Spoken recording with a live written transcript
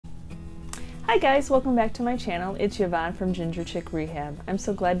Hi guys, welcome back to my channel. It's Yvonne from Ginger Chick Rehab. I'm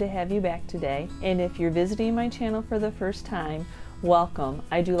so glad to have you back today. And if you're visiting my channel for the first time, welcome.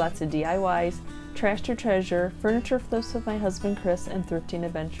 I do lots of DIYs, trash to treasure, furniture flips with my husband Chris, and thrifting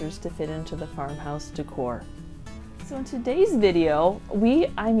adventures to fit into the farmhouse decor. So in today's video,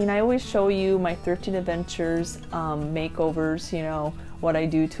 I always show you my thrifting adventures, makeovers, you know, what I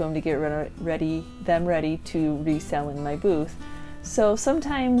do to them to get ready to resell in my booth. So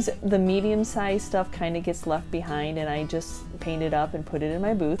sometimes the medium-sized stuff kind of gets left behind and I just paint it up and put it in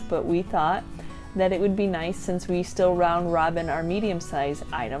my booth, but we thought that it would be nice, since we still round robin our medium-sized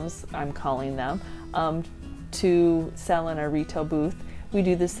items, I'm calling them, to sell in our retail booth. We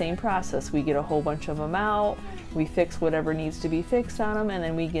do the same process. We get a whole bunch of them out, we fix whatever needs to be fixed on them, and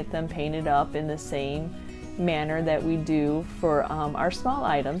then we get them painted up in the same manner that we do for our small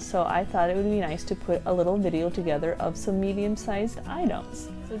items. So I thought it would be nice to put a little video together of some medium-sized items.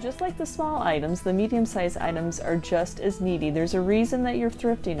 So just like the small items, the medium-sized items are just as needy. There's a reason that you're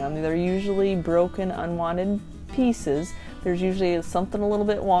thrifting them. They're usually broken, unwanted pieces. There's usually something a little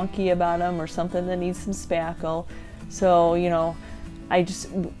bit wonky about them or something that needs some spackle. So, you know,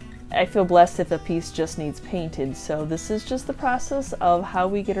 I feel blessed if a piece just needs painted. So this is just the process of how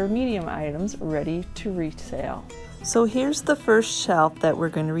we get our medium items ready to resale. So here's the first shelf that we're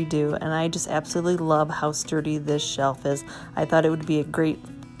going to redo, and I just absolutely love how sturdy this shelf is. I thought it would be a great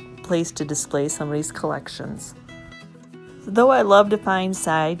place to display somebody's collections. Though I love to find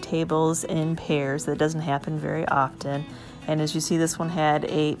side tables in pairs, that doesn't happen very often. And as you see, this one had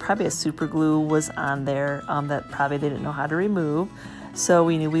probably a super glue was on there that probably they didn't know how to remove. So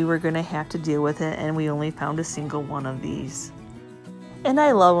we knew we were going to have to deal with it, and we only found a single one of these. And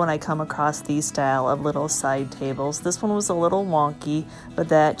I love when I come across these style of little side tables. This one was a little wonky, but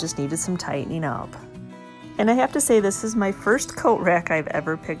that just needed some tightening up. And I have to say, this is my first coat rack I've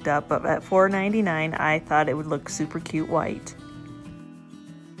ever picked up, but at $4.99 I thought it would look super cute white.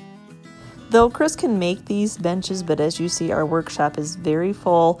 Though Chris can make these benches, but as you see, our workshop is very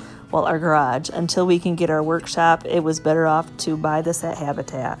full. Well, our garage. Until we can get our workshop, it was better off to buy this at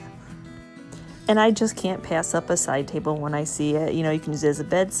Habitat. And I just can't pass up a side table when I see it. You know, you can use it as a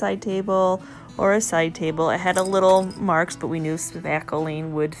bedside table or a side table. It had a little marks, but we knew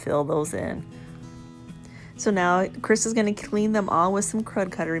spackling would fill those in. So now Chris is going to clean them all with some crud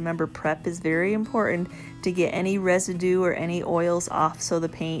cutter. Remember, prep is very important to get any residue or any oils off so the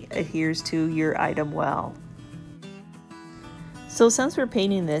paint adheres to your item well. So since we're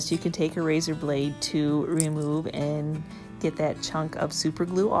painting this, you can take a razor blade to remove and get that chunk of super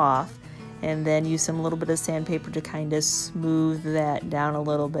glue off, and then use some little bit of sandpaper to kind of smooth that down a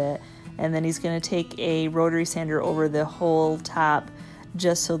little bit. And then he's going to take a rotary sander over the whole top,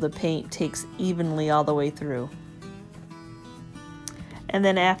 just so the paint takes evenly all the way through. And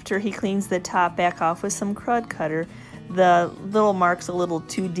then after he cleans the top back off with some crud cutter, the little mark's a little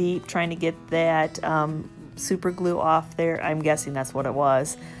too deep, trying to get that super glue off there. I'm guessing that's what it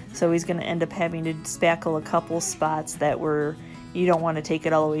was. So he's going to end up having to spackle a couple spots that you don't want to take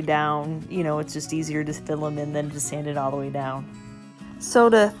it all the way down. You know, it's just easier to fill them in than to sand it all the way down. So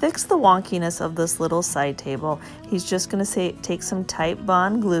to fix the wonkiness of this little side table, he's just going to take some Type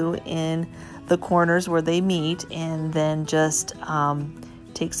Bond glue in the corners where they meet, and then just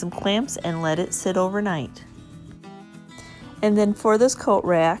take some clamps and let it sit overnight. And then for this coat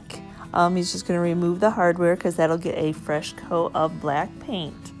rack, he's just going to remove the hardware, because that'll get a fresh coat of black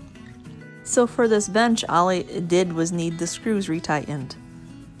paint. So for this bench, all it did was need the screws retightened.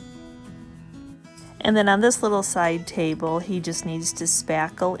 And then on this little side table, he just needs to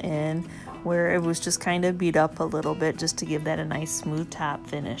spackle in where it was just kind of beat up a little bit, just to give that a nice smooth top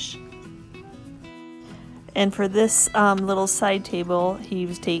finish. And for this little side table, he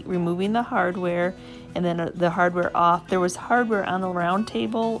was removing the hardware, and then the hardware off. There was hardware on the round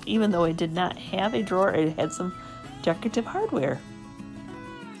table, even though it did not have a drawer, it had some decorative hardware.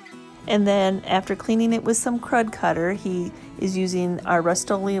 And then after cleaning it with some crud cutter, he is using our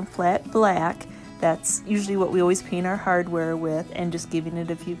Rust-Oleum Flat Black. That's usually what we always paint our hardware with, and just giving it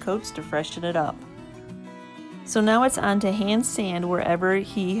a few coats to freshen it up. So now it's on to hand sand wherever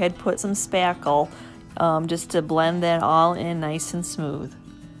he had put some spackle, just to blend that all in nice and smooth.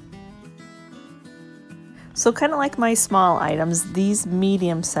 So kind of like my small items, these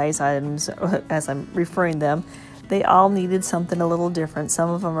medium-sized items, as I'm referring them, they all needed something a little different. Some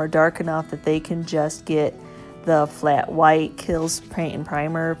of them are dark enough that they can just get the flat white Kills paint and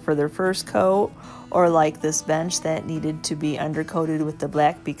primer for their first coat, or like this bench that needed to be undercoated with the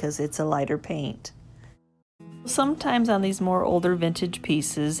black because it's a lighter paint. Sometimes on these more older vintage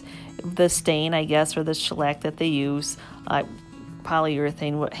pieces, the stain, I guess, or the shellac that they use,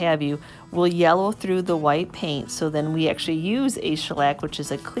 polyurethane, what have you, will yellow through the white paint. So then we actually use a shellac, which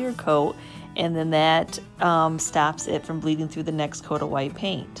is a clear coat, and then that stops it from bleeding through the next coat of white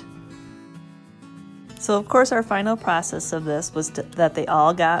paint. So of course our final process of this was that they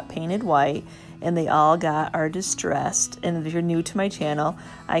all got painted white and they all are distressed. And if you're new to my channel,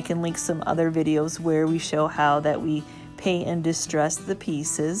 I can link some other videos where we show how that we paint and distress the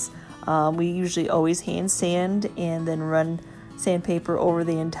pieces. We usually always hand sand and then run sandpaper over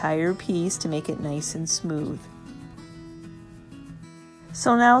the entire piece to make it nice and smooth.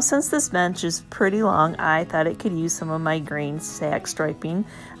 So now, since this bench is pretty long, I thought it could use some of my grain sack striping.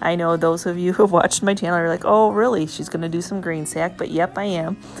 I know those of you who have watched my channel are like, oh really, she's going to do some grain sack, but yep, I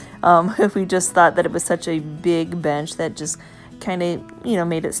am. We just thought that it was such a big bench that just kind of, you know,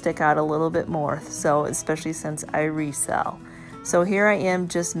 made it stick out a little bit more, so especially since I resell. So here I am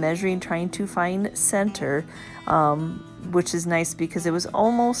just measuring, trying to find center, which is nice because it was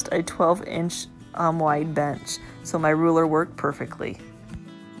almost a 12-inch wide bench, so my ruler worked perfectly.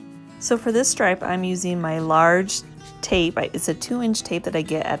 So for this stripe, I'm using my large tape. It's a 2-inch tape that I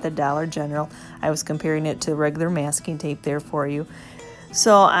get at the Dollar General. I was comparing it to regular masking tape there for you.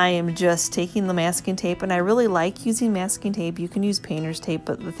 So I am just taking the masking tape, and I really like using masking tape. You can use painter's tape,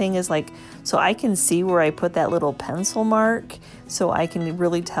 but the thing is, like, so I can see where I put that little pencil mark, so I can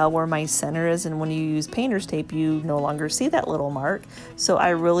really tell where my center is. And when you use painter's tape, you no longer see that little mark. So I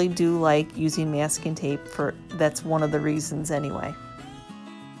really do like using masking tape that's one of the reasons anyway.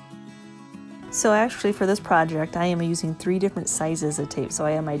 So actually for this project, I am using 3 different sizes of tape. So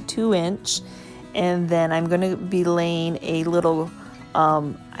I have my 2-inch, and then I'm going to be laying a little,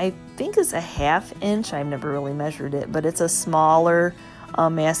 I think it's a 1/2 inch. I've never really measured it, but it's a smaller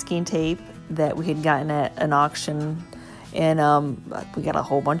masking tape that we had gotten at an auction, and we got a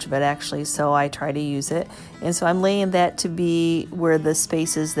whole bunch of it actually, so I try to use it. And so I'm laying that to be where the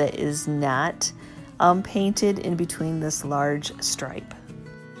space is that is not painted in between this large stripe.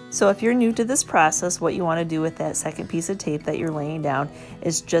 So if you're new to this process, what you want to do with that second piece of tape that you're laying down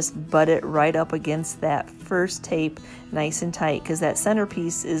is just butt it right up against that first tape nice and tight, because that center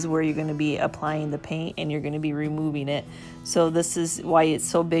piece is where you're going to be applying the paint and you're going to be removing it. So this is why it's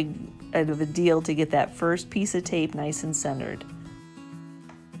so big of a deal to get that first piece of tape nice and centered.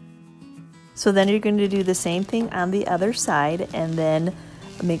 So then you're going to do the same thing on the other side, and then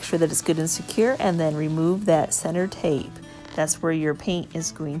make sure that it's good and secure, and then remove that center tape. That's where your paint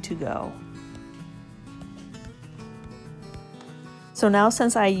is going to go. So now,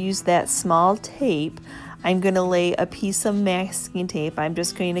 since I used that small tape, I'm going to lay a piece of masking tape. I'm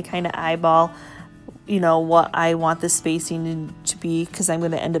just going to kind of eyeball, you know, what I want the spacing to be, because I'm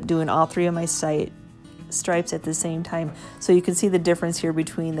going to end up doing all 3 of my stripes at the same time. So you can see the difference here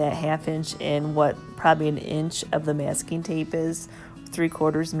between that 1/2 inch and what probably 1 inch of the masking tape is.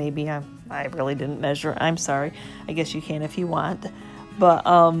 3/4 maybe. I really didn't measure. I'm sorry. I guess you can if you want. But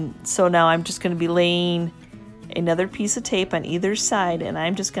so now I'm just going to be laying another piece of tape on either side, and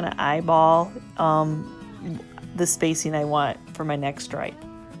I'm just going to eyeball the spacing I want for my next stripe.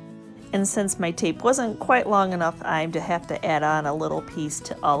 And since my tape wasn't quite long enough, I'm to have to add on a little piece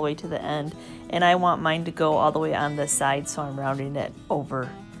all the way to the end, and I want mine to go all the way on the side, so I'm rounding it over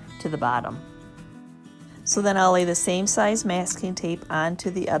to the bottom. So then I'll lay the same size masking tape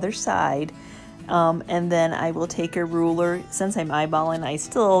onto the other side, and then I will take a ruler. Since I'm eyeballing, I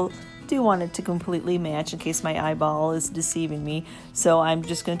still do want it to completely match in case my eyeball is deceiving me. So I'm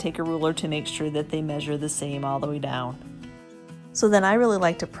just going to take a ruler to make sure that they measure the same all the way down. So then I really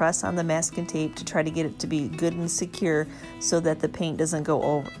like to press on the masking tape to try to get it to be good and secure so that the paint doesn't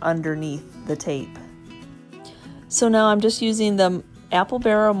go underneath the tape. So now I'm just using the Apple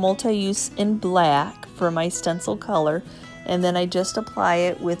Barrel Multi-Use in black for my stencil color, and then I just apply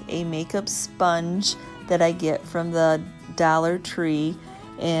it with a makeup sponge that I get from the Dollar Tree,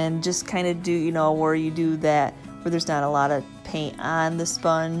 and just kind of do, you know, where you do that where there's not a lot of paint on the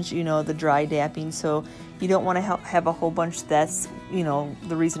sponge, you know, the dry dapping, so you don't want to have a whole bunch. That's, you know,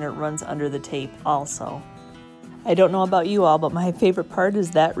 the reason it runs under the tape also. I don't know about you all, but my favorite part is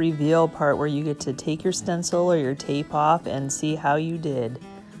that reveal part where you get to take your stencil or your tape off and see how you did.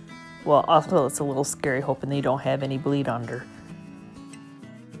 Well, also it's a little scary hoping they don't have any bleed under.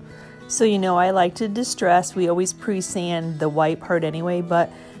 So, you know, I like to distress. We always pre-sand the white part anyway,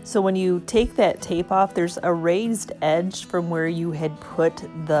 but so when you take that tape off, there's a raised edge from where you had put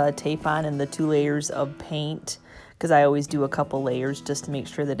the tape on and the 2 layers of paint, because I always do a couple layers just to make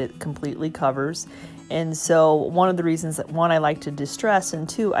sure that it completely covers. And so one of the reasons that, 1, I like to distress, and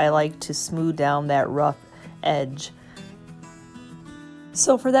 2, I like to smooth down that rough edge.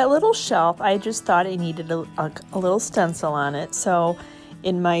 So for that little shelf, I just thought it needed a little stencil on it. So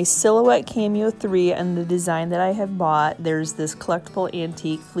in my Silhouette Cameo 3 and the design that I have bought, there's this collectible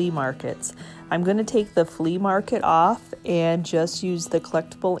antique flea markets. I'm going to take the flea market off and just use the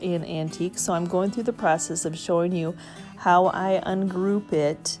collectible and antique. So I'm going through the process of showing you how I ungroup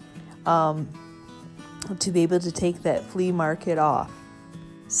it to be able to take that flea market off.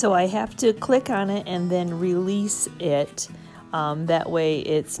 So I have to click on it and then release it. That way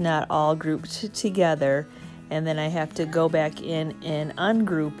it's not all grouped together, and then I have to go back in and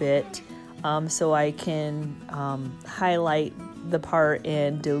ungroup it so I can highlight the part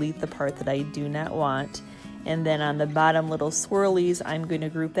and delete the part that I do not want. And then on the bottom little swirlies, I'm going to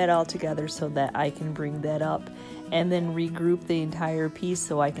group that all together so that I can bring that up and then regroup the entire piece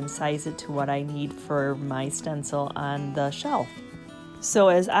so I can size it to what I need for my stencil on the shelf. So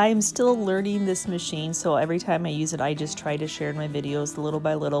as I'm still learning this machine, so every time I use it, I just try to share in my videos little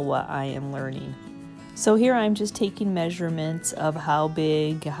by little what I am learning. So here I'm just taking measurements of how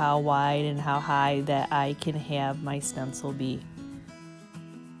big, how wide, and how high that I can have my stencil be.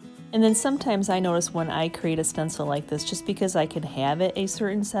 And then sometimes I notice when I create a stencil like this, just because I can have it a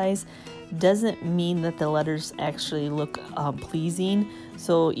certain size doesn't mean that the letters actually look pleasing.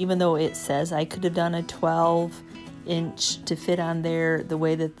 So even though it says I could have done a 12-inch to fit on there, the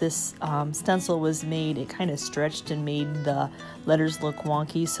way that this stencil was made, it kind of stretched and made the letters look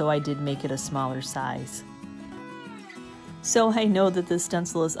wonky, so I did make it a smaller size. So I know that this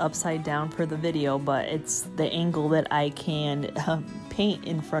stencil is upside down for the video, but it's the angle that I can paint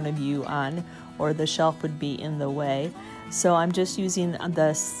in front of you on, or the shelf would be in the way. So I'm just using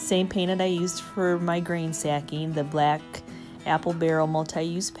the same paint that I used for my grain sacking, the black apple barrel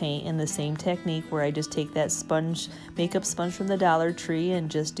multi-use paint, in the same technique where I just take that sponge, makeup sponge from the Dollar Tree, and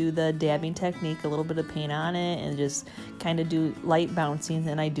just do the dabbing technique, a little bit of paint on it, and just kind of do light bouncing,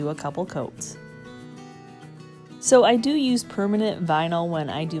 and I do a couple coats. So I do use permanent vinyl when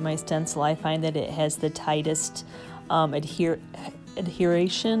I do my stencil. I find that it has the tightest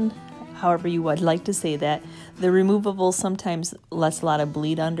adheration, however you would like to say that. The removable sometimes lets a lot of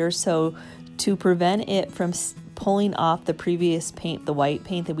bleed under, so to prevent it from pulling off the previous paint, the white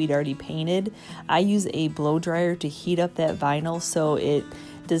paint that we'd already painted, I use a blow dryer to heat up that vinyl so it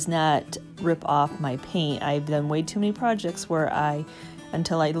does not rip off my paint. I've done way too many projects where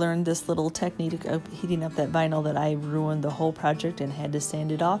until I learned this little technique of heating up that vinyl, that I ruined the whole project and had to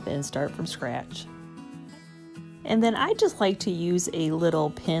sand it off and start from scratch. And then I just like to use a little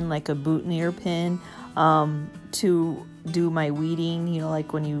pin, like a boutonniere pin, to do my weeding, you know,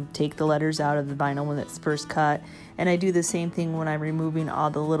 like when you take the letters out of the vinyl when it's first cut. And I do the same thing when I'm removing all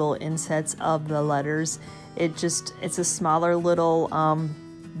the little insets of the letters. It's a smaller little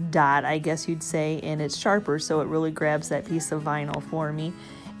dot, I guess you'd say, and it's sharper, so it really grabs that piece of vinyl for me.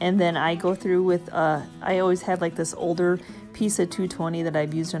 And then I go through with, I always have like this older piece of 220 that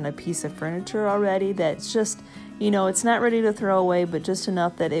I've used on a piece of furniture already that's just, you know, it's not ready to throw away, but just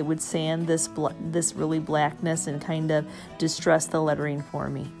enough that it would sand this really blackness and kind of distress the lettering for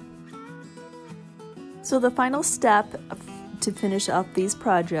me. So the final step to finish up these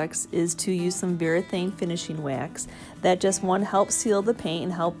projects is to use some Varathane finishing wax. That just helps seal the paint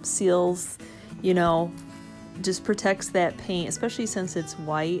and helps seals, you know, just protects that paint, especially since it's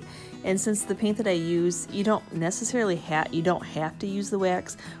white. And since the paint that I use, you don't have to use the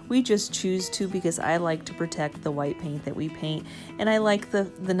wax. We just choose to because I like to protect the white paint that we paint, and I like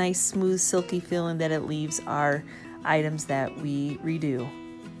the nice smooth silky feeling that it leaves our items that we redo.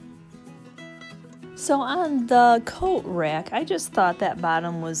 So on the coat rack, I just thought that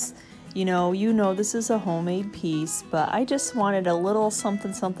bottom was, you know, this is a homemade piece, but I just wanted a little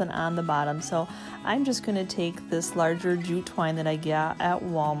something on the bottom. So I'm just going to take this larger jute twine that I got at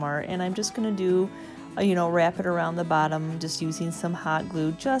Walmart, and I'm just going to do, you know, wrap it around the bottom, just using some hot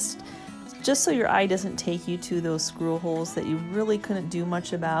glue, just so your eye doesn't take you to those screw holes that you really couldn't do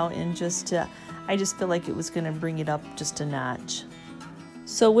much about, and I just feel like it was going to bring it up just a notch.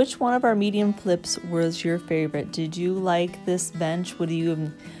 So which one of our medium flips was your favorite? Did you like this bench? Would you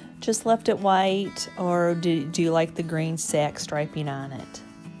have just left it white, or do you like the grain sack striping on it?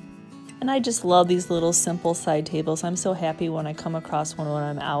 And I just love these little simple side tables. I'm so happy when I come across one when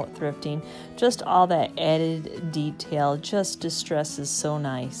I'm out thrifting. Just all that added detail just distresses so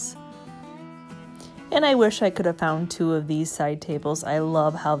nice. And I wish I could have found 2 of these side tables. I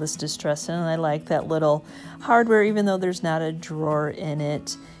love how this distresses, and I like that little hardware, even though there's not a drawer in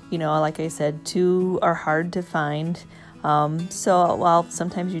it. You know, like I said, 2 are hard to find. So, well,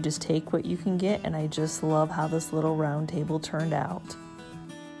 sometimes you just take what you can get, and I just love how this little round table turned out.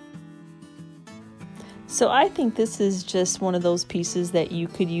 So I think this is just one of those pieces that you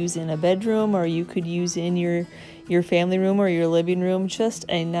could use in a bedroom, or you could use in your family room or your living room. Just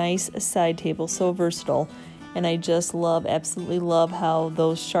a nice side table, so versatile. And I just absolutely love how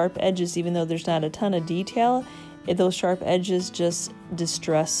those sharp edges, even though there's not a ton of detail, those sharp edges just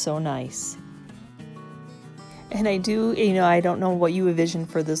distress so nice. And I do, I don't know what you envision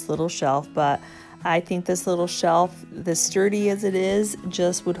for this little shelf, but I think this little shelf, as sturdy as it is,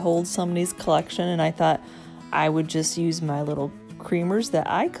 just would hold somebody's collection. And I thought I would just use my little creamers that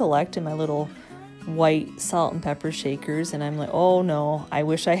I collect and my little white salt and pepper shakers. And I'm like, oh no, I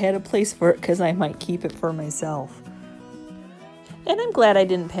wish I had a place for it, because I might keep it for myself. And I'm glad I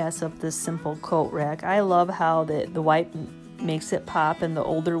didn't pass up this simple coat rack. I love how the white makes it pop, and the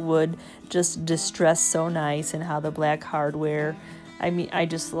older wood just distress so nice, and how the black hardware, I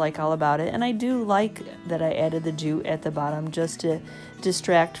just like all about it. And I do like that I added the jute at the bottom just to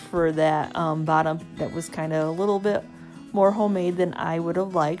distract for that bottom that was kind of a little bit more homemade than I would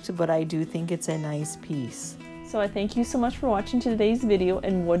have liked, but I do think it's a nice piece. So I thank you so much for watching today's video,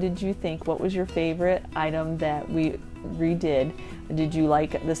 and what did you think? What was your favorite item that we redid? Did you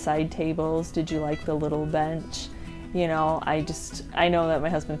like the side tables? Did you like the little bench? I know that my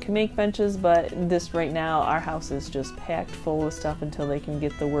husband can make benches, but this right now, our house is just packed full of stuff until they can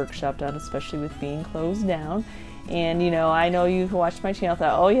get the workshop done, especially with being closed down. And I know you who watched my channel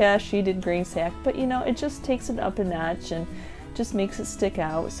thought, oh yeah, she did green sack, but it just takes it up a notch and just makes it stick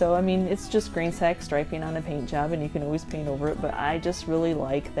out. So it's just green sack striping on a paint job, and you can always paint over it, but I just really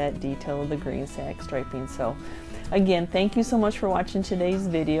like that detail of the green sack striping. So again, thank you so much for watching today's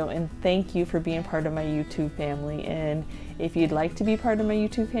video, and thank you for being part of my YouTube family. And if you'd like to be part of my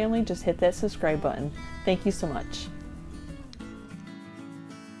YouTube family, just hit that subscribe button. Thank you so much.